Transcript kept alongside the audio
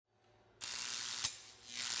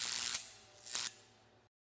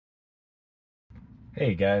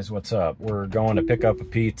Hey guys, what's up? We're going to pick up a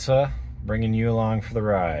pizza, bringing you along for the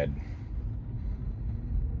ride.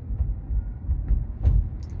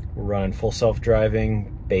 We're running full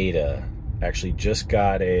self-driving beta. Actually just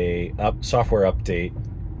got a software update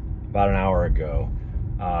about an hour ago.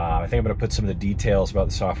 I think I'm going to put some of the details about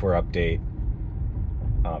the software update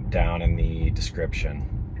down in the description.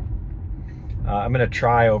 I'm going to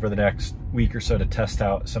try over the next week or so to test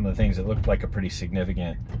out some of the things that looked like a pretty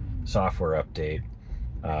significant software update.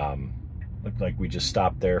 Looked like we just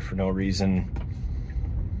stopped there for no reason.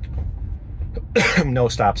 No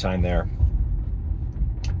stop sign there.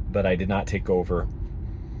 But I did not take over.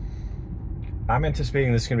 I'm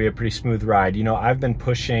anticipating this is going to be a pretty smooth ride. You know, I've been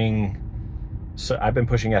pushing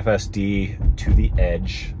FSD to the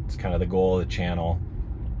edge. It's kind of the goal of the channel.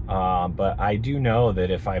 But I do know that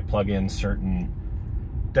if I plug in certain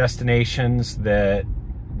destinations that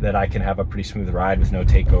I can have a pretty smooth ride with no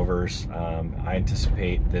takeovers. I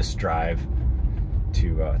anticipate this drive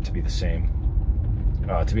to be the same,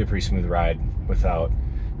 to be a pretty smooth ride without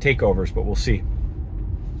takeovers, but we'll see.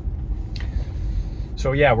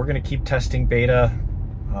 So yeah, we're going to keep testing beta.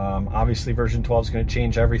 Obviously version 12 is going to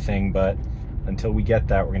change everything, but until we get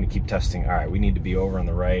that, we're going to keep testing. All right, we need to be over on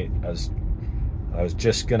the right. I was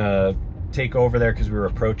just going to take over there because we were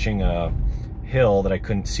approaching a hill that I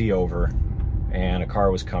couldn't see over, and a car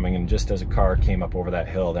was coming, and just as a car came up over that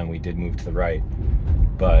hill, then we did move to the right.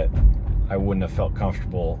 But I wouldn't have felt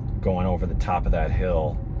comfortable going over the top of that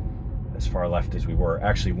hill as far left as we were.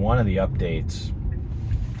 Actually, one of the updates,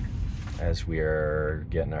 as we are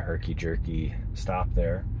getting a herky-jerky stop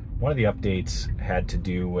there, one of the updates had to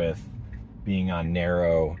do with being on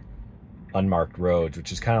narrow, unmarked roads,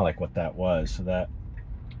 which is kind of like what that was. So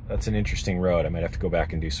that's an interesting road. I might have to go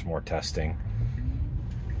back and do some more testing.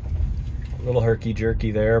 A little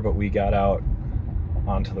herky-jerky there, but we got out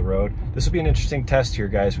onto the road. This will be an interesting test here,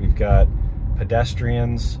 guys. We've got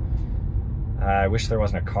pedestrians. I wish there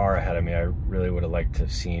wasn't a car ahead of me. I really would have liked to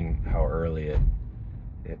have seen how early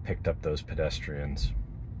it picked up those pedestrians.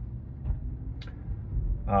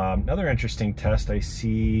 Another interesting test, I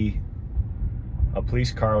see a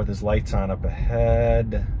police car with his lights on up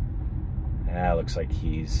ahead. Looks like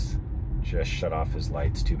he's just shut off his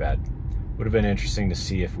lights. Too bad. Would have been interesting to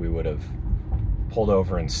see if we would have pulled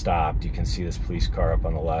over and stopped. You can see this police car up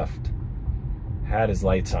on the left. Had his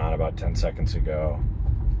lights on about 10 seconds ago.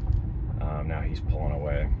 Now he's pulling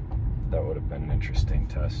away. That would have been an interesting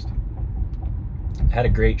test. Had a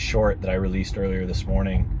great short that I released earlier this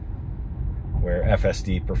morning where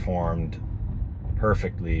FSD performed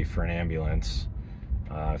perfectly for an ambulance.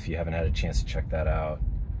 If you haven't had a chance to check that out,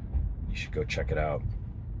 you should go check it out.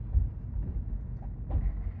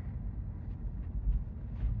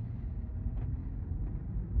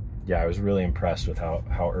 Yeah, I was really impressed with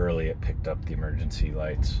how early it picked up the emergency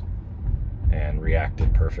lights and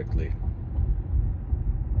reacted perfectly.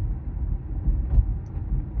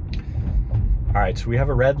 All right, so we have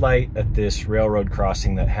a red light at this railroad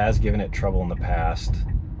crossing that has given it trouble in the past.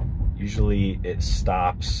 Usually it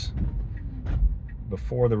stops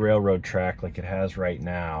before the railroad track like it has right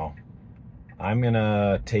now. I'm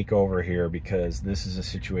gonna take over here because this is a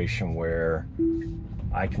situation where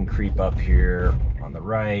I can creep up here on the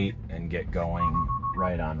right and get going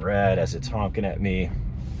right on red as it's honking at me,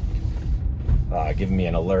 giving me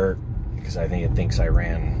an alert because I think it thinks I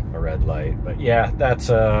ran a red light. But yeah, that's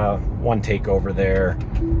one takeover there.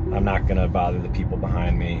 I'm not gonna bother the people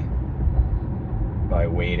behind me by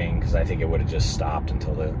waiting because I think it would have just stopped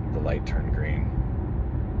until the light turned green.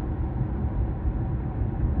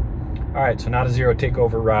 All right, so not a zero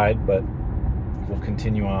takeover ride, but we'll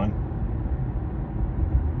continue on.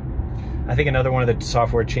 I think another one of the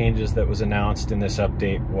software changes that was announced in this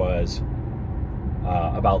update was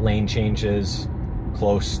about lane changes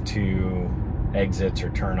close to exits or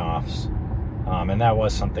turnoffs. And that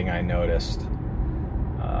was something I noticed.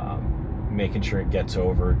 Making sure it gets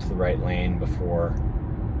over to the right lane before,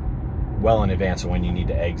 well in advance of when you need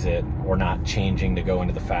to exit, or not changing to go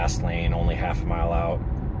into the fast lane only half a mile out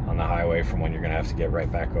on the highway from when you're gonna have to get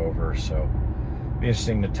right back over. So it'll be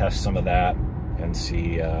interesting to test some of that and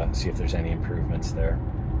see if there's any improvements there.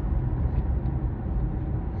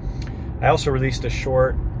 I also released a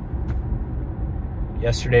short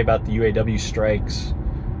yesterday about the UAW strikes.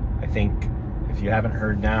 I think if you haven't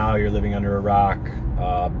heard now, you're living under a rock.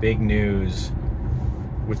 Big news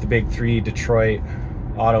with the big three Detroit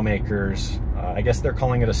automakers. I guess they're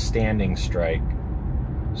calling it a standing strike.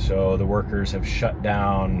 So the workers have shut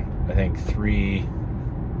down, I think, three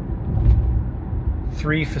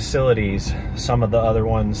facilities. Some of the other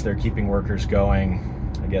ones, they're keeping workers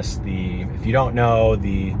going. I guess if you don't know,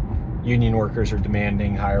 the union workers are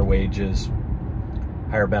demanding higher wages,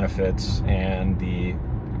 higher benefits, and the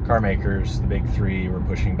car makers, the big three, were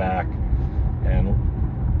pushing back.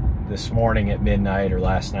 And this morning at midnight, or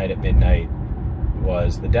last night at midnight,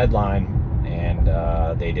 was the deadline,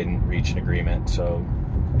 and they didn't reach an agreement, so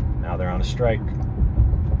now they're on a strike.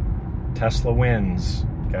 Tesla wins,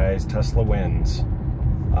 guys. Tesla wins.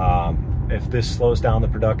 If this slows down the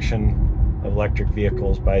production of electric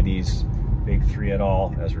vehicles by these big three at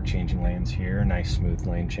all, as we're changing lanes here, nice smooth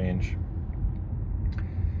lane change.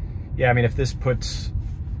 Yeah, I mean, if this puts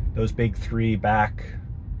those big three back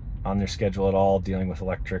on their schedule at all, dealing with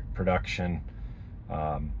electric production,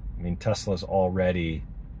 I mean, Tesla's already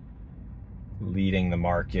leading the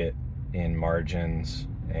market in margins,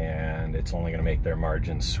 and it's only going to make their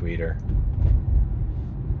margins sweeter.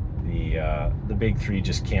 The big three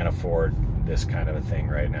just can't afford this kind of a thing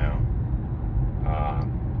right now.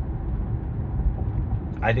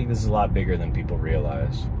 I think this is a lot bigger than people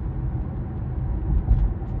realize.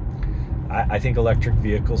 I think electric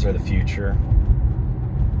vehicles are the future.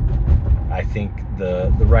 I think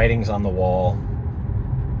the writing's on the wall.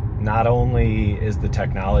 Not only is the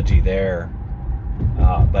technology there,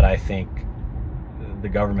 but I think the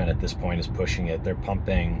government at this point is pushing it. They're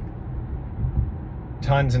pumping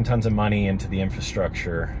tons and tons of money into the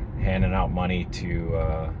infrastructure, handing out money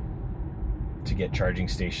to get charging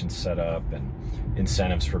stations set up and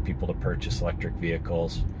incentives for people to purchase electric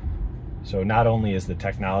vehicles. So not only is the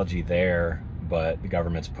technology there, but the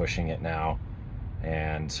government's pushing it now,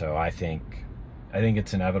 and so I think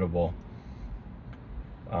it's inevitable.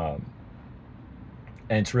 And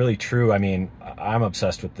it's really true. I mean, I'm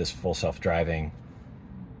obsessed with this full self-driving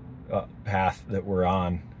path that we're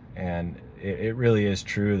on, and it really is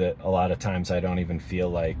true that a lot of times I don't even feel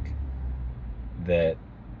like that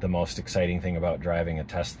the most exciting thing about driving a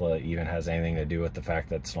Tesla even has anything to do with the fact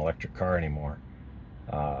that it's an electric car anymore.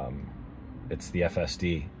 It's the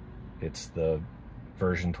FSD. It's the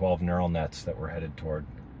version 12 neural nets that we're headed toward.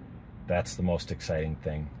 That's the most exciting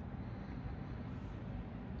thing.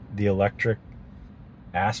 The electric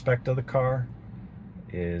aspect of the car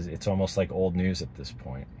it's almost like old news at this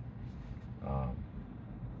point.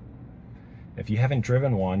 If you haven't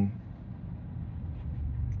driven one,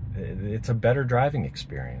 it's a better driving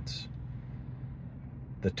experience.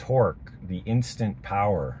 The torque, the instant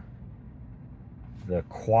power, the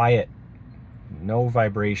quiet, no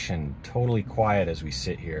vibration, totally quiet as we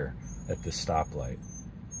sit here at this stoplight.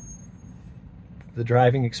 The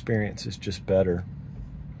driving experience is just better.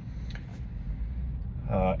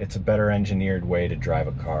 It's a better engineered way to drive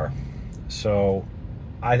a car. So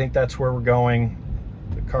I think that's where we're going.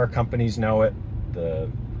 The car companies know it. The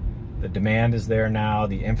demand is there now.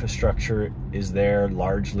 The infrastructure is there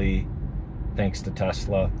largely thanks to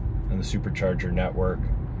Tesla and the supercharger network.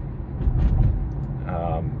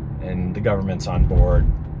 And the government's on board.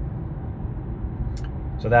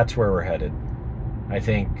 So that's where we're headed. I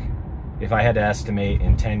think if I had to estimate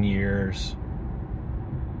in 10 years,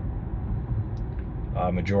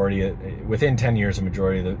 within 10 years, a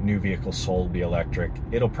majority of the new vehicles sold will be electric.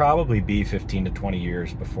 It'll probably be 15 to 20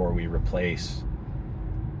 years before we replace,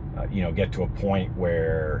 get to a point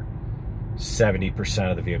where 70%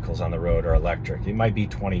 of the vehicles on the road are electric. It might be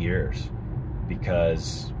 20 years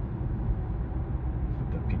because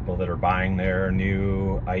the people that are buying their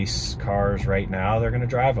new ICE cars right now, they're going to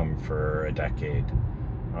drive them for a decade.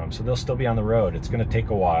 So they'll still be on the road. It's going to take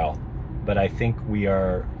a while, but I think we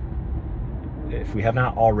are, if we have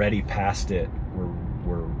not already passed it,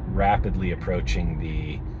 we're rapidly approaching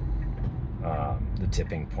the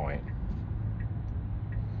tipping point.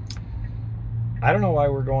 I don't know why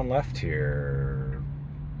we're going left here,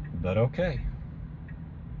 but okay.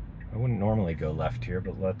 I wouldn't normally go left here,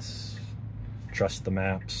 but let's trust the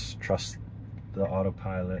maps, trust the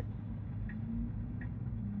autopilot.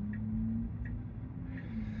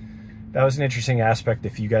 That was an interesting aspect.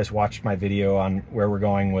 If you guys watched my video on where we're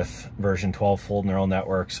going with version 12 full neural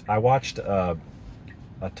networks, I watched a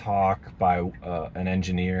talk by an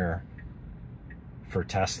engineer for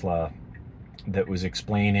Tesla that was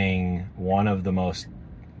explaining one of the most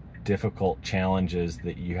difficult challenges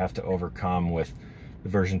that you have to overcome with the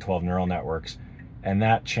version 12 neural networks. And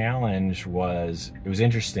that challenge was, it was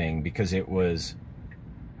interesting because it was,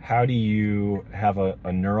 how do you have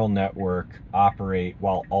a neural network operate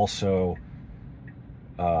while also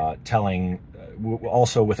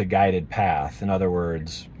also with a guided path? In other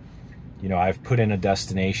words, I've put in a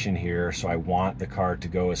destination here, so I want the car to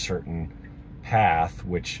go a certain path,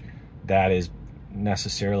 which that is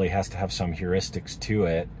necessarily has to have some heuristics to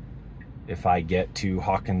it. If I get to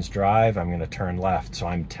Hawkins Drive, I'm going to turn left. So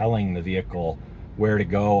I'm telling the vehicle where to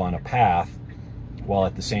go on a path, while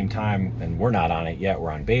at the same time, and we're not on it yet,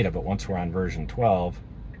 we're on beta, but once we're on version 12,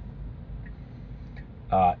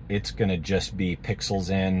 it's going to just be pixels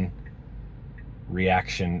in,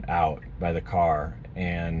 reaction out by the car.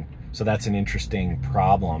 And so that's an interesting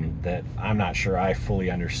problem that I'm not sure I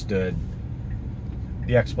fully understood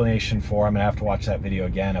the explanation for. I'm going to have to watch that video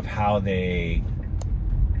again of how they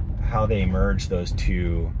merge those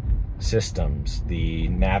two systems, the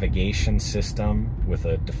navigation system with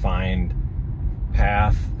a defined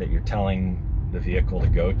path that you're telling the vehicle to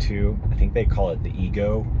go to. I think they call it the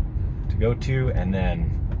ego to go to, and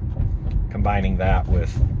then combining that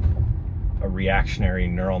with a reactionary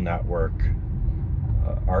neural network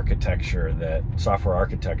architecture, that software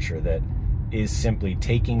architecture that is simply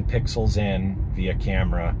taking pixels in via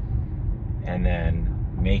camera and then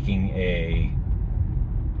making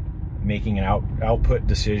an output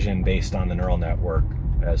decision based on the neural network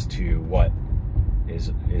as to what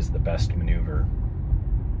is the best maneuver.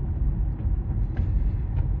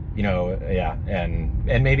 You know, yeah, and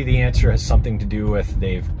maybe the answer has something to do with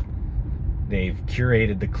they've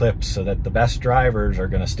curated the clips so that the best drivers are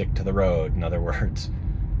going to stick to the road. In other words,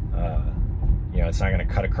 you know, it's not going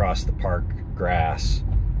to cut across the park grass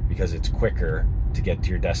because it's quicker to get to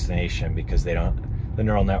your destination, because the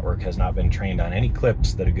neural network has not been trained on any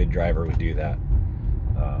clips that a good driver would do that.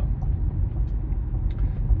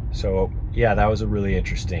 So yeah, that was a really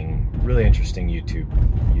interesting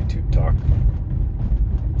YouTube talk,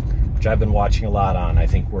 which I've been watching a lot on. I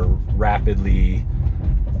think we're rapidly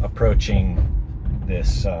approaching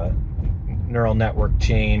this neural network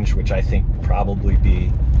change, which I think will probably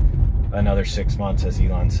be another 6 months, as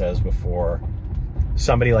Elon says, before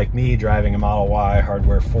somebody like me driving a Model Y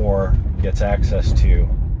Hardware 4 gets access to.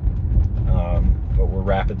 But we're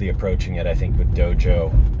rapidly approaching it. I think with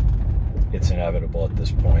Dojo, it's inevitable at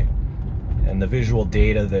this point. And the visual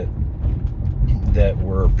data that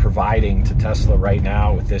we're providing to Tesla right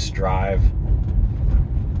now with this drive,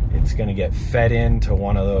 it's going to get fed into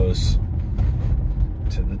one of those,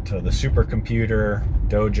 to the supercomputer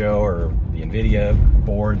Dojo or the NVIDIA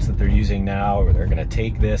boards that they're using now. Or they're going to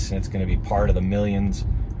take this and it's going to be part of the millions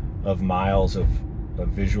of miles of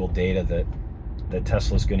visual data that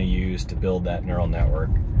Tesla's going to use to build that neural network.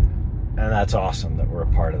 And that's awesome that we're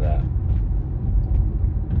a part of that.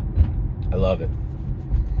 I love it.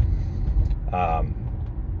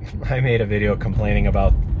 I made a video complaining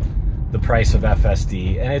about the price of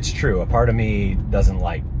FSD, and it's true. A part of me doesn't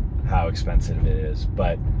like how expensive it is,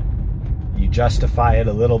 but you justify it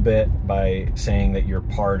a little bit by saying that you're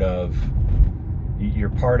part of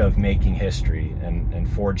making history and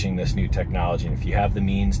forging this new technology. And if you have the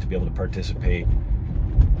means to be able to participate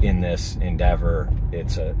in this endeavor,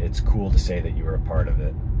 it's cool to say that you were a part of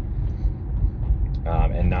it.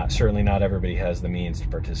 And certainly not everybody has the means to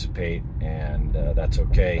participate, and that's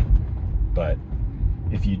okay. But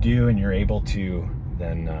if you do and you're able to,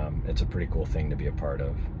 then it's a pretty cool thing to be a part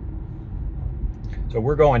of. So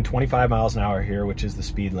we're going 25 miles an hour here, which is the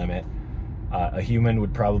speed limit. A human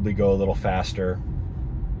would probably go a little faster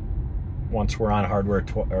once we're on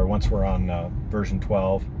once we're on version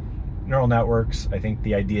 12. Neural networks, I think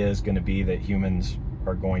the idea is going to be that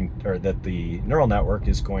that the neural network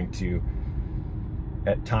is going to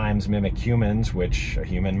at times mimic humans, which a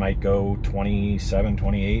human might go 27,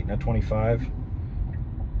 28, not 25.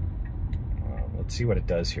 Let's see what it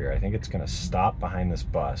does here. I think it's going to stop behind this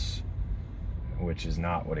bus, which is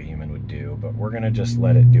not what a human would do, but we're going to just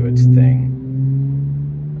let it do its thing.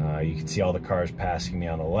 You can see all the cars passing me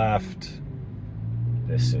on the left.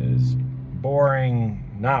 This is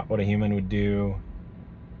boring, not what a human would do.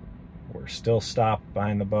 We're still stopped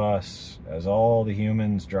behind the bus as all the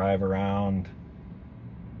humans drive around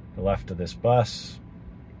the left of this bus.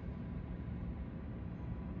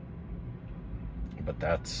 But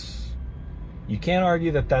you can't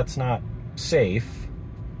argue that that's not safe.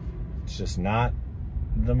 It's just not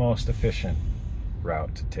the most efficient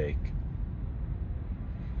route to take.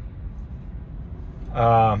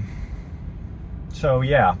 So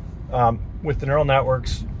yeah, with the neural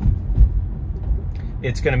networks,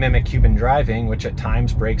 it's going to mimic human driving, which at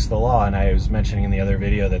times breaks the law. And I was mentioning in the other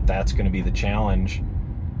video that that's going to be the challenge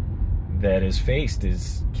that is faced,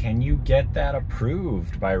 is can you get that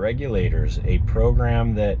approved by regulators? A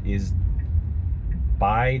program that is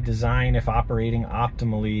by design, if operating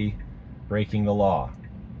optimally, breaking the law.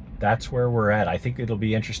 That's where we're at. I think it'll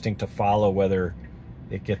be interesting to follow whether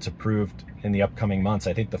it gets approved in the upcoming months.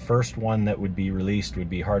 I think the first one that would be released would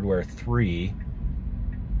be Hardware 3,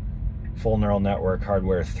 full neural network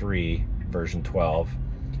Hardware 3, version 12.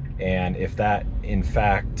 And if that in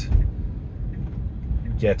fact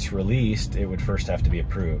gets released, it would first have to be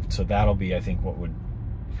approved. So that'll be, I think, what would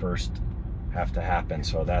first have to happen.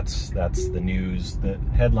 So that's the news, the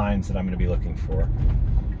headlines that I'm going to be looking for.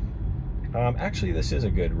 Actually, this is a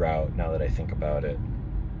good route, now that I think about it,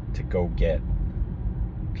 to go get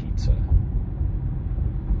pizza.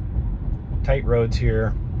 Tight roads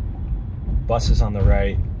here, buses on the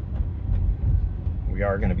right. We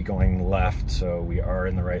are going to be going left, so we are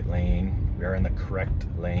in the right lane. We are in the correct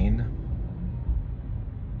lane.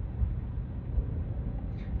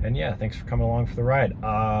 And yeah, thanks for coming along for the ride.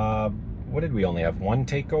 What did we only have? One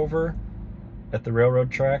takeover at the railroad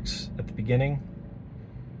tracks at the beginning.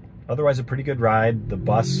 Otherwise, a pretty good ride. The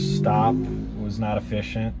bus stop was not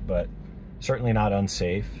efficient, but certainly not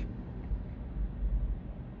unsafe.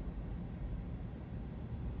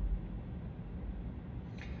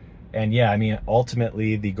 And yeah, I mean,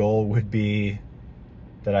 ultimately the goal would be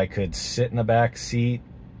that I could sit in the back seat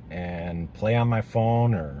and play on my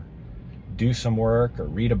phone or do some work or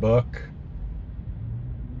read a book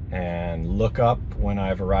and look up when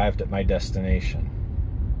I've arrived at my destination.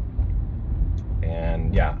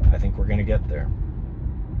 And yeah, I think we're gonna get there.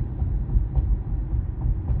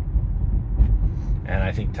 And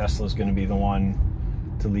I think Tesla's gonna be the one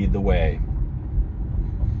to lead the way.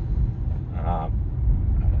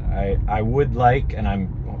 I would like, and I'm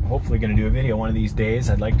hopefully gonna do a video one of these days,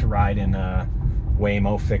 I'd like to ride in a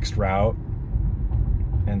Waymo fixed route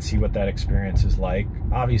and see what that experience is like.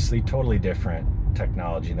 Obviously, totally different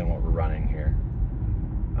technology than what we're running here.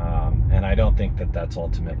 And I don't think that that's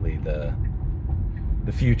ultimately the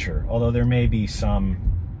future, although there may be some,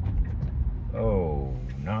 oh,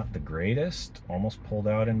 not the greatest, almost pulled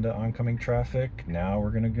out into oncoming traffic. Now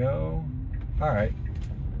we're gonna go, all right.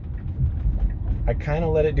 I kind of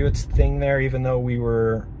let it do its thing there, even though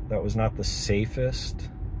that was not the safest.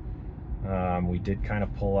 We did kind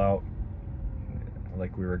of pull out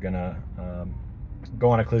like we were gonna go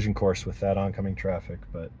on a collision course with that oncoming traffic,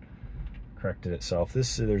 but corrected itself.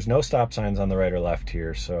 There's no stop signs on the right or left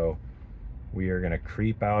here, so we are gonna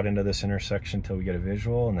creep out into this intersection till we get a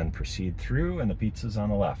visual and then proceed through, and the pizza's on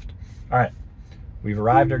the left. All right, we've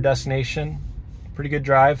arrived at our destination. Pretty good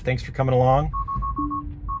drive. Thanks for coming along.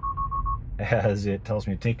 As it tells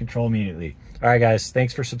me to take control immediately. All right, guys,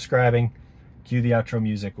 thanks for subscribing. Cue the outro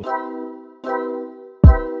music.